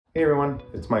Hey everyone,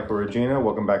 it's Michael Regina.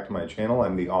 Welcome back to my channel.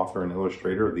 I'm the author and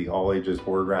illustrator of the all-ages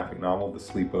horror graphic novel, The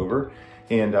Sleepover.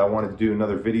 And I wanted to do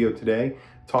another video today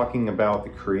talking about the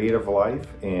creative life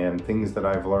and things that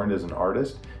I've learned as an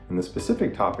artist. And the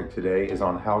specific topic today is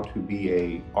on how to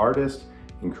be an artist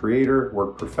and creator,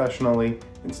 work professionally,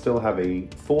 and still have a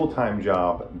full-time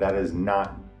job that is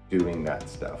not doing that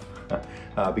stuff.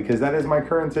 Because that is my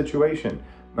current situation.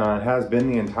 It has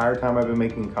been the entire time I've been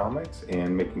making comics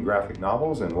and making graphic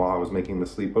novels, and while I was making The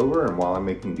Sleepover and while I'm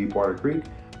making Deepwater Creek,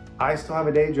 I still have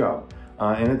a day job.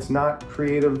 And it's not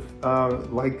creative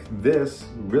like this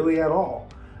really at all.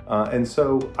 And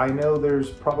so I know there's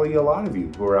probably a lot of you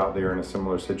who are out there in a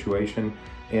similar situation,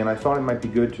 and I thought it might be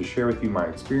good to share with you my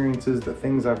experiences, the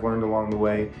things I've learned along the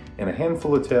way, and a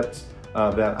handful of tips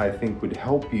that I think would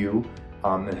help you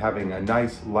in having a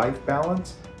nice life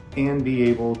balance and be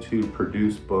able to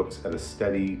produce books at a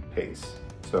steady pace.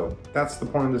 So that's the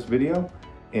point of this video.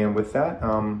 And with that,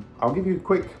 I'll give you a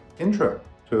quick intro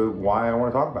to why I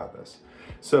want to talk about this.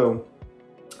 So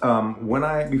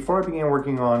before I began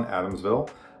working on Adamsville,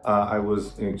 I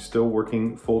was still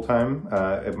working full-time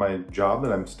at my job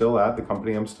that I'm still at, the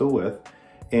company I'm still with.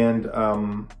 And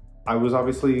I was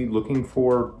obviously looking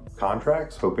for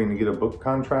contracts, hoping to get a book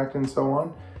contract and so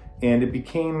on. And it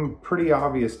became pretty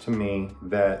obvious to me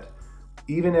that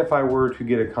even if I were to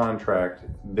get a contract,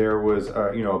 there was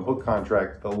a book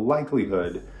contract, the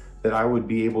likelihood that I would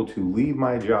be able to leave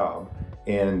my job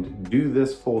and do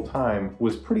this full time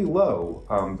was pretty low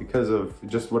because of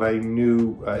just what I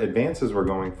knew advances were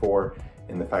going for,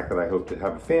 and the fact that I hoped to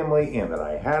have a family and that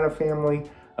I had a family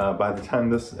by the time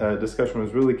this discussion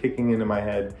was really kicking into my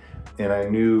head, and I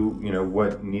knew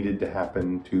what needed to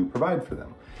happen to provide for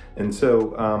them. And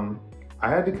so I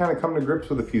had to kind of come to grips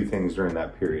with a few things during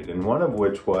that period, and one of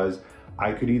which was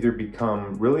I could either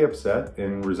become really upset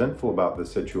and resentful about the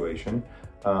situation,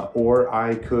 or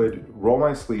I could roll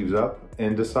my sleeves up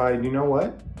and decide, you know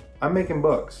what, I'm making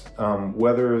books.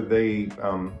 Whether they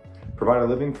provide a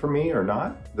living for me or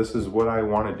not, this is what I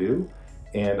want to do,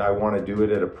 and I want to do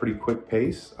it at a pretty quick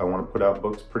pace. I want to put out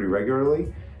books pretty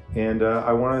regularly, and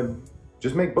I want to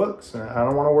just make books. I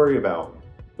don't want to worry about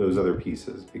those other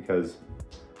pieces because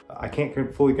I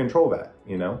can't fully control that,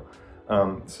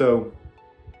 So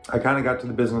I kind of got to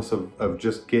the business of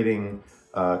just getting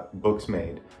books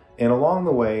made. And along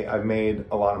the way, I've made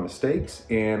a lot of mistakes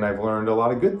and I've learned a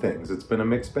lot of good things. It's been a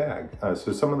mixed bag.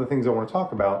 So some of the things I want to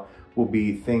talk about will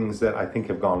be things that I think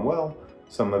have gone well.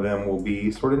 Some of them will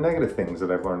be sort of negative things that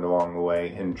I've learned along the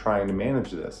way in trying to manage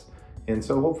this. And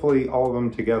so hopefully all of them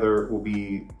together will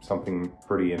be something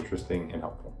pretty interesting and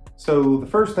helpful. So the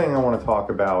first thing I want to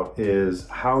talk about is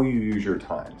how you use your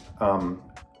time.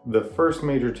 The first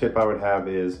major tip I would have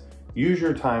is use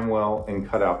your time well and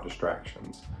cut out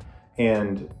distractions.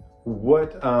 And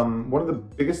one of the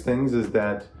biggest things is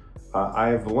that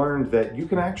I've learned that you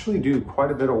can actually do quite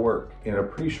a bit of work in a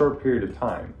pretty short period of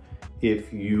time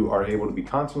if you are able to be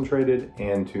concentrated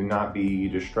and to not be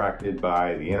distracted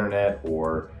by the internet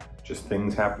or just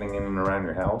things happening in and around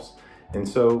your house. And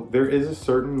so there is a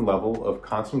certain level of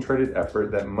concentrated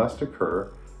effort that must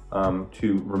occur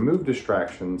to remove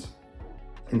distractions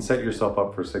and set yourself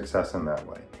up for success in that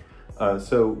way.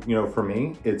 So for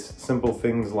me, it's simple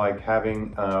things like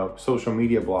having social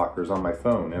media blockers on my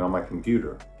phone and on my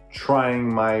computer.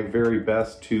 Trying my very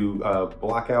best to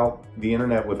block out the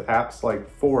internet with apps like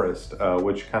Forest,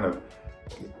 which kind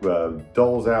of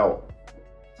dulls out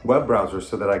web browsers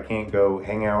so that I can't go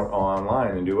hang out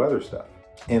online and do other stuff.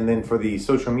 And then for the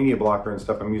social media blocker and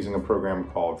stuff, I'm using a program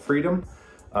called Freedom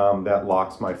that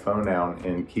locks my phone down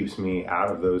and keeps me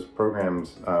out of those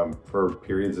programs for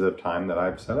periods of time that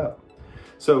I've set up.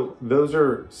 So those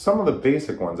are some of the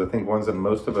basic ones, I think ones that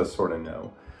most of us sort of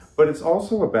know. But it's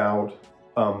also about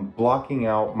blocking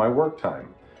out my work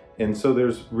time. And so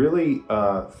there's really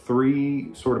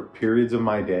three sort of periods of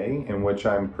my day in which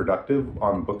I'm productive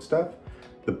on book stuff.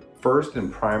 The first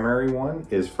and primary one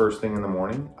is first thing in the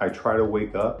morning. I try to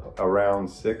wake up around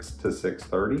 6 to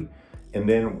 6:30 and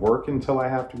then work until I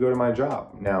have to go to my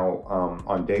job. Now,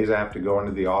 on days I have to go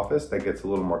into the office, that gets a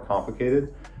little more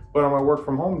complicated. But on my work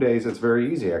from home days, it's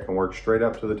very easy. I can work straight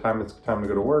up to the time it's time to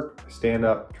go to work, stand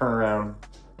up, turn around,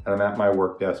 and I'm at my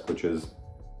work desk, which is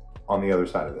on the other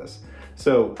side of this.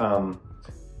 So,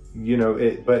 but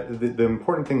the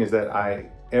important thing is that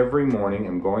every morning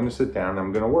I'm going to sit down and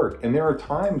I'm going to work. And there are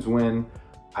times when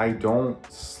I don't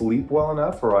sleep well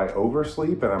enough or I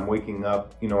oversleep and I'm waking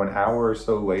up, an hour or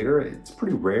so later. It's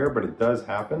pretty rare, but it does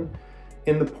happen.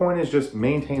 And the point is just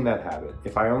maintain that habit.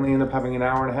 If I only end up having an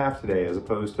hour and a half today as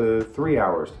opposed to 3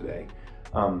 hours today,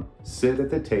 sit at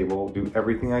the table, do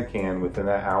everything I can within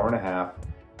that hour and a half,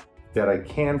 that I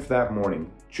can for that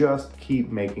morning, just keep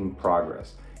making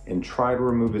progress and try to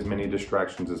remove as many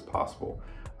distractions as possible.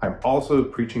 I'm also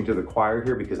preaching to the choir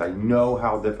here because I know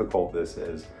how difficult this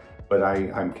is, but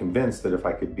I'm convinced that if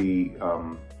I could be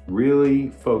really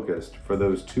focused for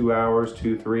those 2 hours,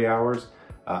 3 hours,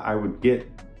 I would get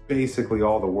basically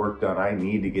all the work done I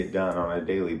need to get done on a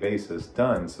daily basis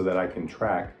done so that I can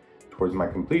track towards my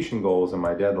completion goals and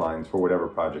my deadlines for whatever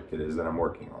project it is that I'm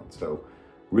working on. So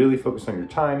really focus on your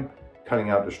time, cutting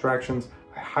out distractions.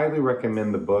 I highly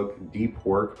recommend the book Deep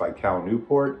Work by Cal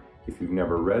Newport if you've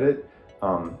never read it.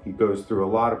 He goes through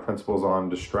a lot of principles on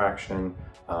distraction,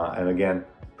 and again,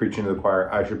 preaching to the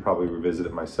choir, I should probably revisit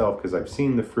it myself because I've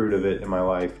seen the fruit of it in my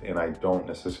life and I don't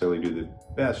necessarily do the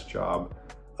best job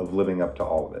of living up to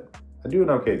all of it. I do an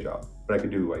okay job, but I could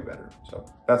do way better. So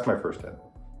that's my first tip.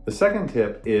 The second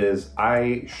tip is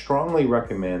I strongly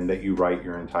recommend that you write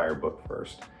your entire book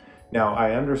first. Now,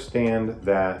 I understand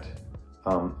that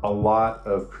a lot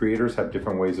of creators have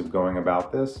different ways of going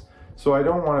about this, so I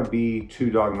don't want to be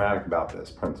too dogmatic about this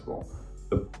principle.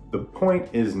 The point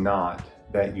is not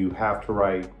that you have to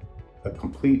write a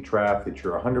complete draft that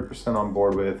you're 100% on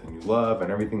board with and you love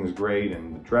and everything is great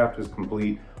and the draft is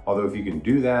complete. Although if you can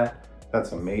do that,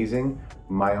 that's amazing.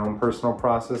 My own personal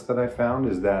process that I found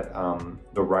is that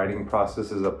the writing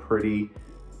process is a pretty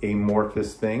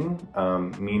amorphous thing,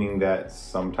 meaning that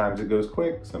sometimes it goes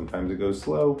quick, sometimes it goes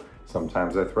slow,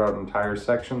 sometimes I throw out entire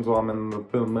sections while I'm in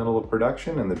the middle of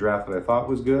production and the draft that I thought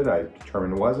was good, I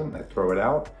determined wasn't, I throw it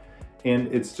out.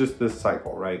 And it's just this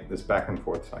cycle, right? This back and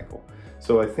forth cycle.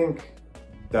 So I think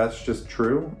that's just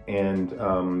true and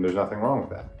there's nothing wrong with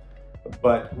that.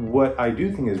 But what I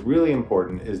do think is really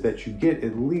important is that you get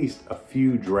at least a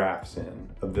few drafts in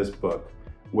of this book,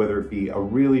 whether it be a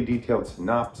really detailed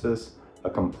synopsis, a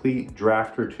complete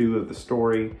draft or two of the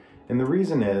story. And the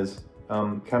reason is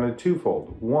kind of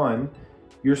twofold. One,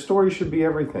 your story should be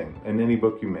everything in any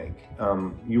book you make.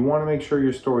 You want to make sure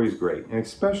your story is great. And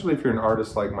especially if you're an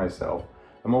artist like myself,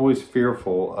 I'm always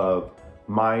fearful of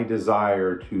my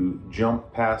desire to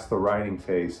jump past the writing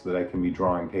phase so that I can be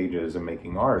drawing pages and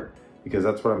making art, because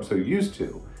that's what I'm so used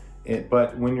to.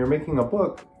 But when you're making a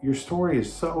book, your story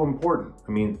is so important.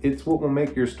 I mean, it's what will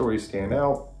make your story stand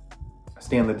out,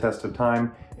 stand the test of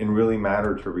time, and really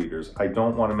matter to readers. I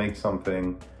don't want to make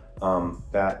something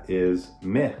that is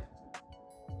meh.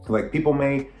 Like people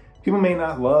may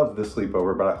not love The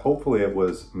Sleepover, but hopefully it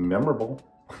was memorable.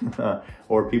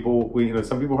 Or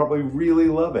some people probably really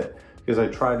love it because I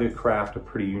tried to craft a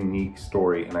pretty unique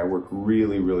story and I worked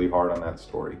really, really hard on that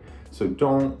story. So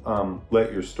don't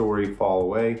let your story fall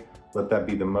away. Let that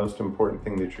be the most important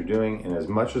thing that you're doing, and as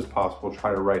much as possible,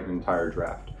 try to write an entire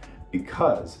draft,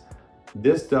 because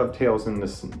this dovetails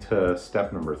into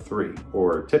step number 3,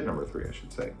 or tip number 3, I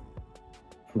should say,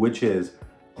 which is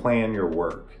plan your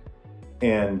work.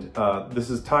 And this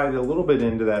is tied a little bit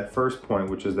into that first point,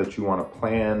 which is that you want to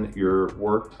plan your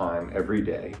work time every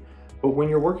day. But when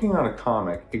you're working on a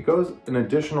comic, it goes an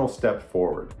additional step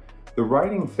forward. The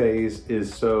writing phase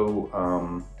is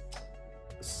so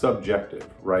subjective,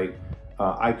 right?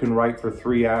 I can write for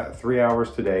 3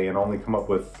 hours today and only come up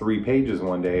with 3 pages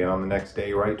one day, and on the next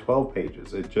day write 12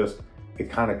 pages. It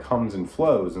kind of comes and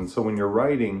flows. And so when you're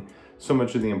writing, so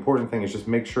much of the important thing is just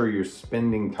make sure you're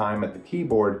spending time at the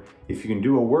keyboard. If you can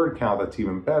do a word count, that's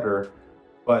even better.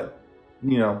 But,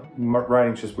 you know,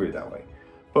 writing's just weird that way.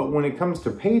 But when it comes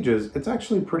to pages, it's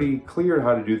actually pretty clear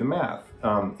how to do the math.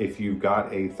 If you've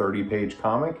got a 30-page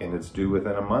comic and it's due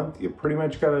within a month, you pretty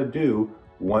much got to do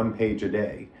 1 page a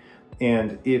day.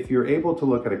 And if you're able to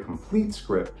look at a complete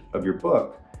script of your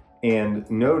book and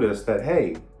notice that,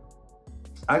 hey,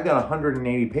 I've got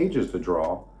 180 pages to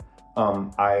draw,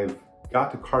 I've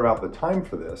got to carve out the time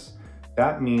for this,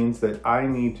 that means that I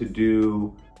need to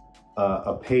do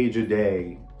a page a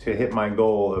day to hit my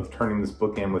goal of turning this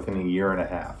book in within 1.5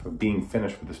 years, of being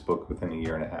finished with this book within 1.5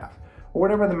 years, or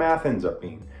whatever the math ends up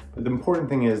being. But the important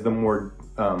thing is the more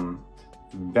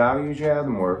values you have,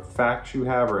 the more facts you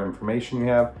have or information you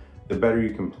have, the better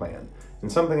you can plan.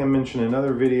 And something I mentioned in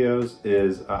other videos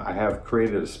is I have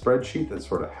created a spreadsheet that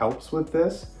sort of helps with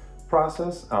this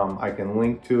process. I can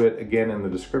link to it again in the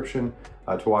description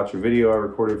to watch a video I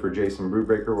recorded for Jason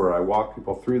Brubaker where I walk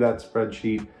people through that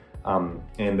spreadsheet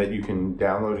and that you can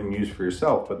download and use for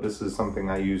yourself. But this is something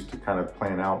I use to kind of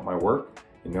plan out my work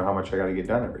and know how much I got to get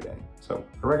done every day. So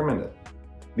I recommend it.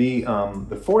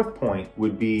 The fourth point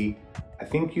would be, I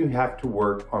think you have to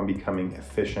work on becoming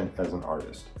efficient as an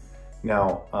artist.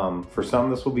 Now, for some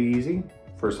this will be easy,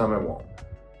 for some it won't.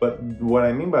 But what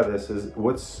I mean by this is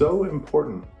what's so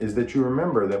important is that you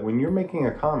remember that when you're making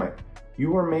a comic,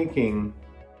 you are making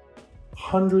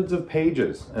hundreds of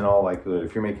pages in all likelihood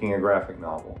if you're making a graphic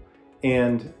novel.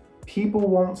 And people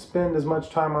won't spend as much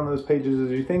time on those pages as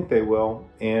you think they will,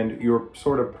 and your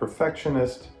sort of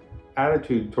perfectionist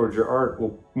attitude towards your art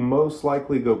will most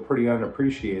likely go pretty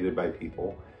unappreciated by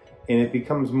people. And it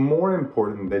becomes more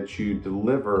important that you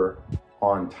deliver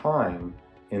on time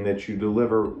and that you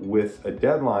deliver with a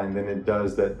deadline than it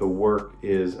does that the work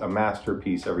is a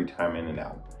masterpiece every time in and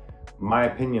out. My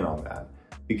opinion on that,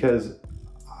 because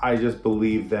I just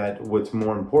believe that what's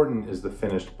more important is the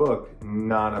finished book,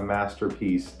 not a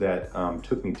masterpiece that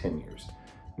took me 10 years.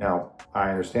 Now, I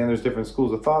understand there's different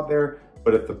schools of thought there,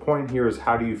 but if the point here is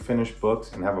how do you finish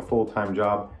books and have a full-time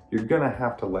job, you're gonna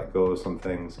have to let go of some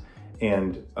things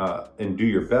and do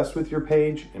your best with your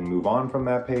page and move on from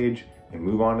that page and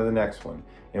move on to the next one.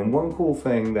 And one cool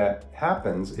thing that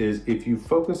happens is if you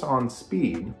focus on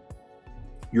speed,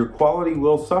 your quality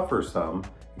will suffer some,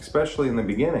 especially in the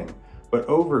beginning. But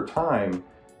over time,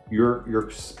 your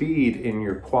speed and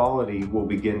your quality will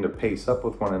begin to pace up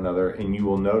with one another, and you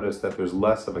will notice that there's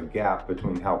less of a gap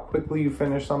between how quickly you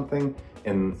finish something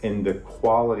and the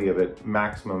quality of it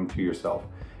maximum to yourself.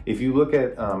 If you look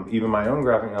at even my own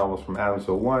graphic novels from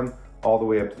Adamsville 1 all the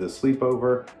way up to The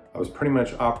Sleepover, I was pretty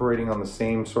much operating on the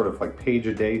same sort of like page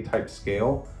a day type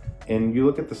scale. And you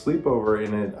look at The Sleepover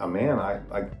and it, man,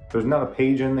 there's not a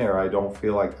page in there I don't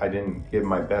feel like I didn't give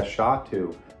my best shot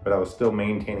to, but I was still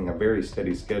maintaining a very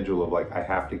steady schedule of like, I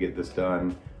have to get this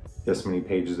done, this many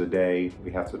pages a day,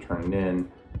 we have to turn it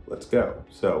in, let's go.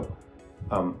 So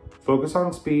focus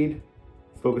on speed,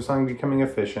 focus on becoming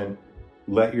efficient,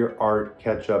 let your art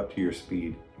catch up to your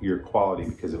speed, your quality,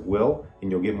 because it will,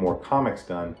 and you'll get more comics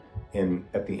done. And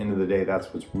at the end of the day,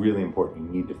 that's what's really important.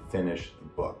 You need to finish the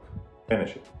book,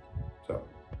 finish it. So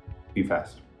be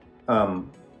fast.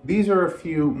 These are a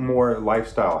few more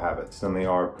lifestyle habits than they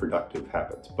are productive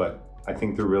habits, but I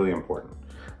think they're really important.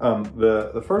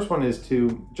 The first one is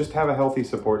to just have a healthy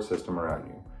support system around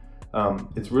you.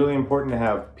 It's really important to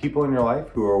have people in your life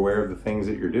who are aware of the things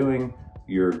that you're doing,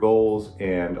 your goals,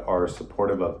 and are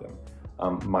supportive of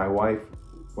them. My wife,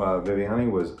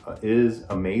 Viviani, is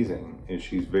amazing, and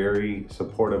she's very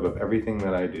supportive of everything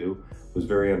that I do, was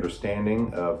very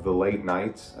understanding of the late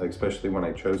nights, especially when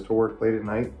I chose to work late at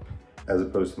night as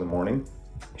opposed to the morning.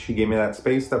 She gave me that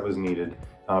space that was needed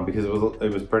because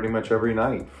it was pretty much every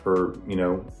night for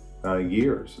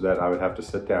years that I would have to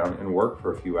sit down and work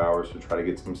for a few hours to try to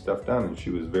get some stuff done, and she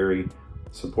was very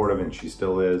supportive, and she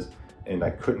still is, and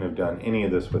I couldn't have done any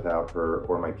of this without her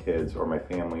or my kids or my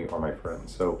family or my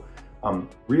friends. So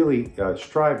really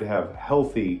strive to have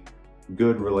healthy,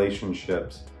 good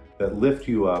relationships that lift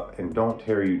you up and don't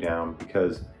tear you down,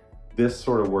 because this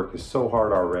sort of work is so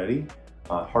hard already,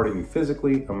 hard on you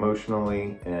physically,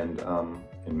 emotionally, and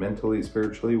mentally,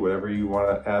 spiritually, whatever you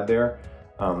want to add there.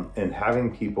 And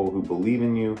having people who believe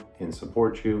in you and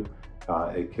support you,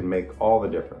 it can make all the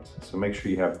difference. So make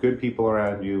sure you have good people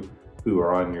around you who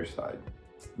are on your side.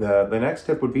 The next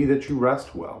tip would be that you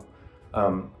rest well.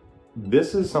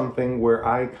 This is something where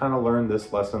I kind of learned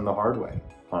this lesson the hard way,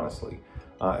 honestly.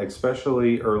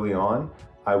 Especially early on,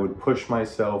 I would push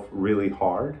myself really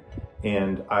hard,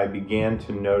 and I began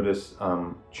to notice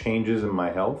changes in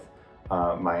my health.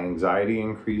 My anxiety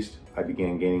increased. I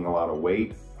began gaining a lot of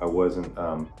weight. I wasn't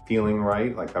feeling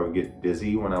right. Like I would get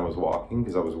dizzy when I was walking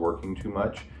because I was working too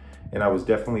much. And I was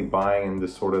definitely buying into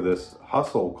sort of this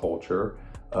hustle culture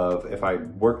of if I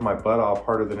work my butt off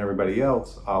harder than everybody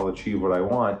else, I'll achieve what I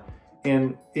want.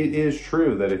 And it is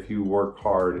true that if you work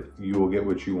hard, you will get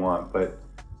what you want, but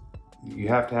you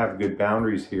have to have good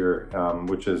boundaries here,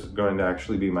 which is going to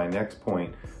actually be my next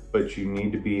point. But you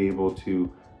need to be able to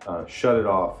shut it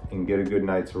off and get a good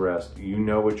night's rest. You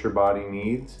know what your body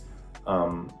needs.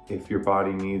 If your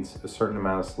body needs a certain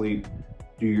amount of sleep,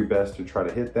 do your best to try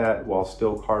to hit that while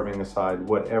still carving aside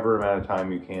whatever amount of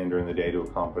time you can during the day to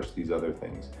accomplish these other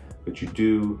things. But you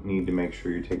do need to make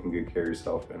sure you're taking good care of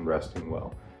yourself and resting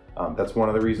well. That's one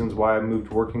of the reasons why I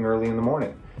moved working early in the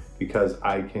morning, because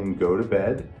I can go to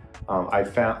bed. I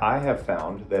have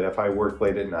found that if I work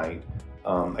late at night,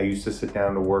 I used to sit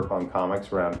down to work on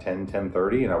comics around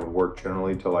 10:30, and I would work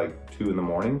generally till like 2 in the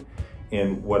morning.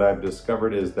 And what I've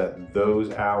discovered is that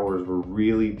those hours were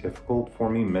really difficult for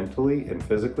me mentally and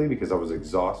physically because I was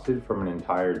exhausted from an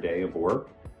entire day of work.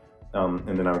 And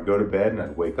then I would go to bed and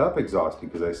I'd wake up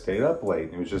exhausted because I stayed up late.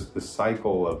 And it was just the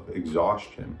cycle of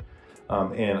exhaustion.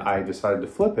 And I decided to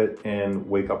flip it and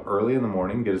wake up early in the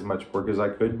morning, get as much work as I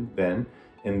could then,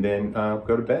 and then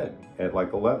go to bed at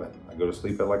like 11. I go to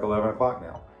sleep at like 11 o'clock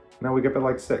now. And I wake up at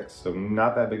like 6, so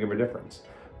not that big of a difference.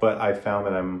 But I found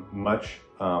that I'm much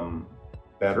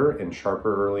better and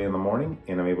sharper early in the morning,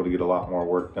 and I'm able to get a lot more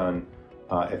work done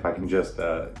if I can just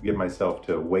get myself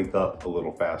to wake up a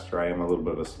little faster. I am a little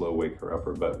bit of a slow waker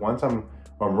upper, but once I'm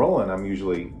rolling, I'm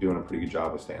usually doing a pretty good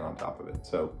job of staying on top of it.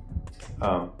 So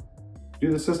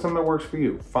do the system that works for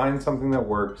you. Find something that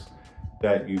works,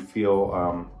 that you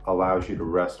feel allows you to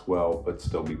rest well but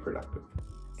still be productive.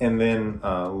 And then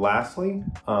lastly,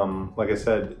 like I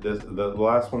said, the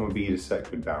last one would be to set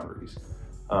good boundaries.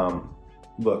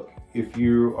 Look, if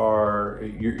you are,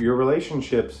 your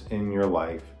relationships in your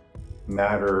life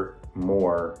matter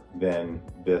more than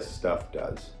this stuff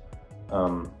does.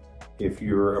 If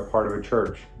you're a part of a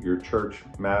church, your church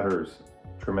matters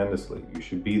tremendously. You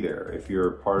should be there. If you're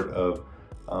a part of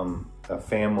a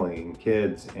family and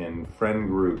kids and friend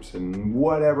groups and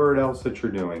whatever else that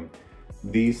you're doing,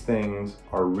 these things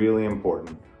are really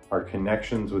important. Our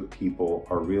connections with people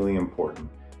are really important.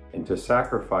 And to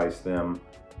sacrifice them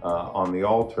on the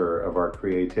altar of our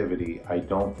creativity, I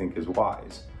don't think is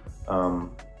wise.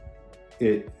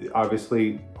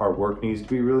 Obviously, our work needs to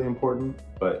be really important,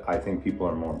 but I think people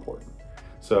are more important.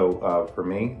 So for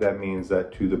me, that means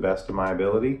that to the best of my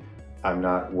ability, I'm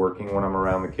not working when I'm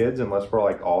around the kids, unless we're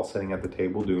like all sitting at the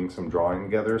table doing some drawing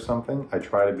together or something. I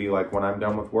try to be like, when I'm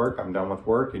done with work, I'm done with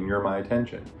work and you're my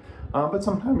attention. But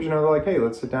sometimes, you know, they're like, hey,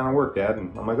 let's sit down and work, Dad.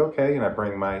 And I'm like, okay. And I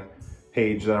bring my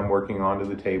page that I'm working on to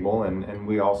the table, and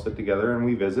we all sit together and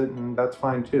we visit, and that's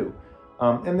fine too.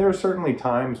 And there are certainly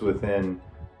times within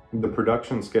the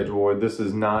production schedule where this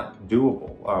is not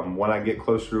doable. When I get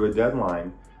closer to a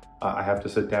deadline, I have to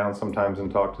sit down sometimes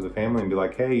and talk to the family and be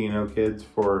like, hey, you know, kids,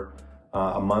 for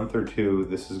a month or two,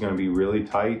 this is going to be really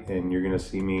tight and you're going to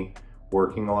see me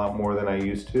working a lot more than I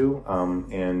used to.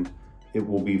 And it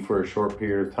will be for a short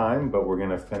period of time, but we're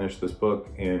going to finish this book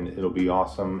and it'll be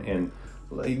awesome. And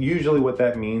usually what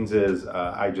that means is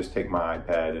I just take my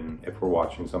iPad, and if we're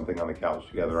watching something on the couch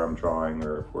together, I'm drawing,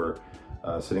 or if we're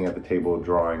sitting at the table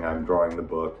drawing, I'm drawing the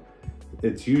book.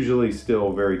 It's usually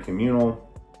still very communal.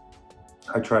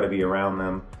 I try to be around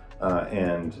them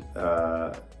and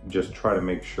just try to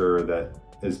make sure that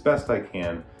as best I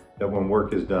can, that when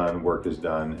work is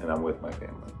done and I'm with my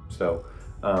family. So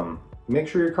make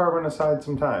sure you're carving aside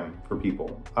some time for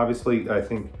people. Obviously, I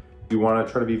think you want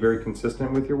to try to be very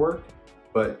consistent with your work,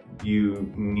 but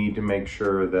you need to make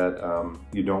sure that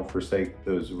you don't forsake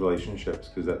those relationships,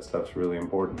 because that stuff's really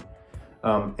important.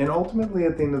 And ultimately,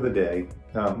 at the end of the day,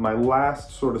 my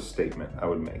last sort of statement I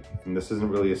would make, and this isn't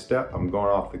really a step, I'm going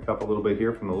off the cuff a little bit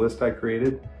here from the list I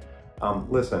created.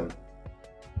 Listen,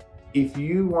 if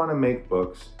you want to make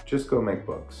books, just go make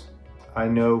books. I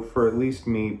know for at least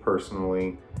me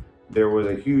personally, there was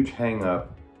a huge hang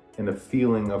up and a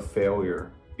feeling of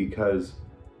failure because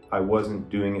I wasn't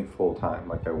doing it full time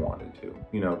like I wanted to.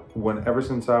 You know, ever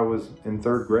since I was in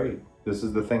 3rd grade, this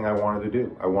is the thing I wanted to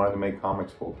do. I wanted to make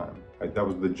comics full time. That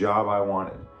was the job I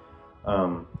wanted.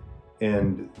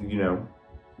 And you know,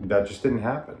 that just didn't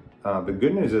happen. The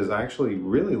good news is I actually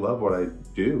really love what I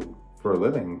do for a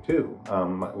living too.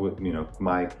 With, you know,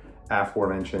 my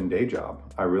aforementioned day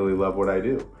job, I really love what I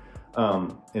do.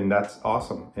 And that's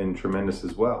awesome and tremendous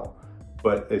as well.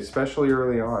 But especially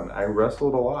early on, I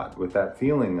wrestled a lot with that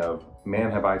feeling of, man,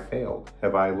 have I failed?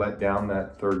 Have I let down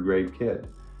that 3rd grade kid?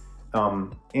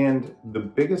 And the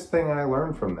biggest thing I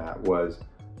learned from that was,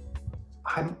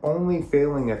 I'm only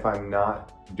failing if I'm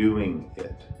not doing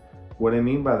it. What I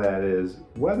mean by that is,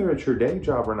 whether it's your day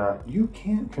job or not, you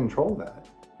can't control that.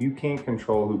 You can't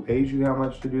control who pays you how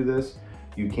much to do this.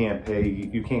 You can't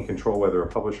control whether a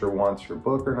publisher wants your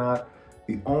book or not.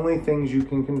 The only things you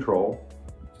can control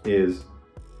is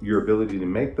your ability to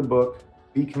make the book,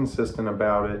 be consistent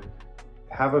about it,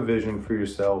 have a vision for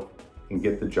yourself, and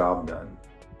get the job done.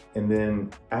 And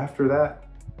then after that,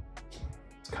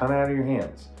 it's kind of out of your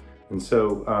hands. And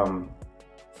so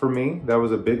for me, that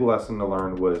was a big lesson to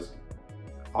learn, was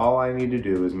all I need to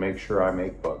do is make sure I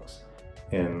make books,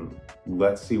 and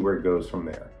let's see where it goes from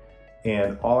there.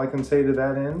 And all I can say to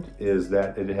that end is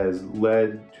that it has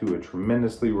led to a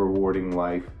tremendously rewarding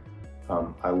life.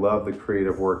 I love the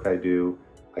creative work I do.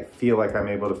 I feel like I'm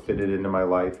able to fit it into my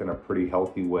life in a pretty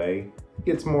healthy way. It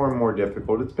gets more and more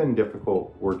difficult. It's been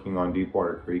difficult working on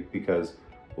Deepwater Creek because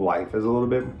life is a little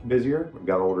bit busier. We've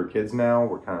got older kids now.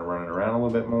 We're kind of running around a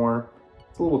little bit more.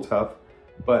 It's a little tough,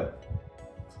 but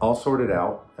I'll sort it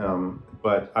out.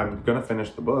 But I'm going to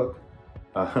finish the book,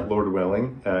 Lord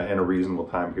willing, in a reasonable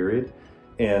time period.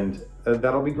 And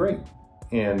that'll be great.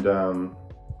 And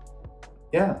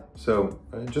yeah, so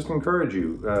just encourage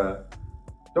you.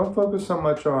 Don't focus so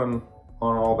much on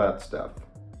all that stuff,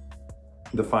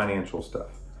 the financial stuff.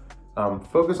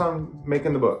 Focus on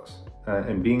making the books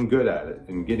and being good at it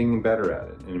and getting better at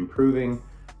it and improving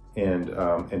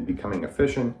and becoming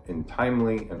efficient and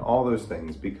timely and all those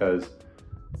things, because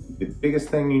the biggest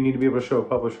thing you need to be able to show a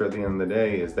publisher at the end of the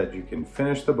day is that you can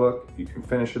finish the book, you can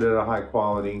finish it at a high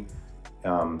quality,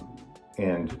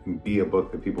 and be a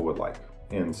book that people would like.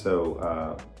 And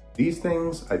so these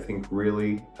things I think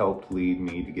really helped lead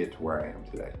me to get to where I am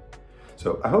today.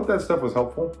 So I hope that stuff was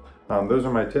helpful. Those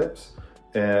are my tips.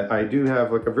 I do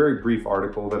have like a very brief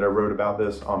article that I wrote about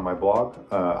this on my blog.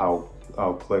 I'll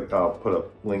put a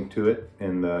link to it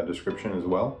in the description as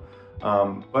well.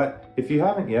 But if you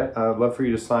haven't yet, I'd love for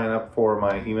you to sign up for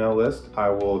my email list. I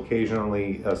will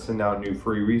occasionally send out new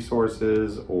free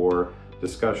resources or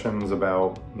discussions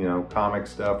about, comic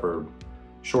stuff or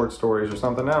short stories or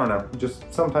something. I don't know.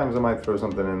 Just sometimes I might throw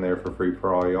something in there for free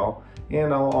for all y'all.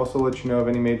 And I'll also let you know of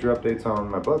any major updates on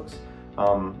my books.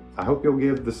 I hope you'll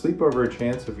give The Sleepover a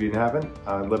chance if you haven't.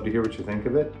 I'd love to hear what you think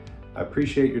of it. I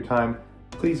appreciate your time.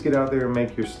 Please get out there and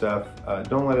make your stuff.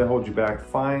 Don't let it hold you back.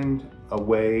 Find a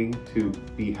way to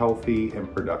be healthy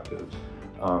and productive.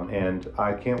 And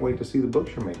I can't wait to see the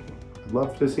books you're making. I'd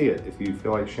love to see it if you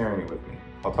feel like sharing it with me.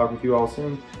 I'll talk with you all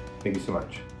soon. Thank you so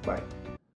much. Bye.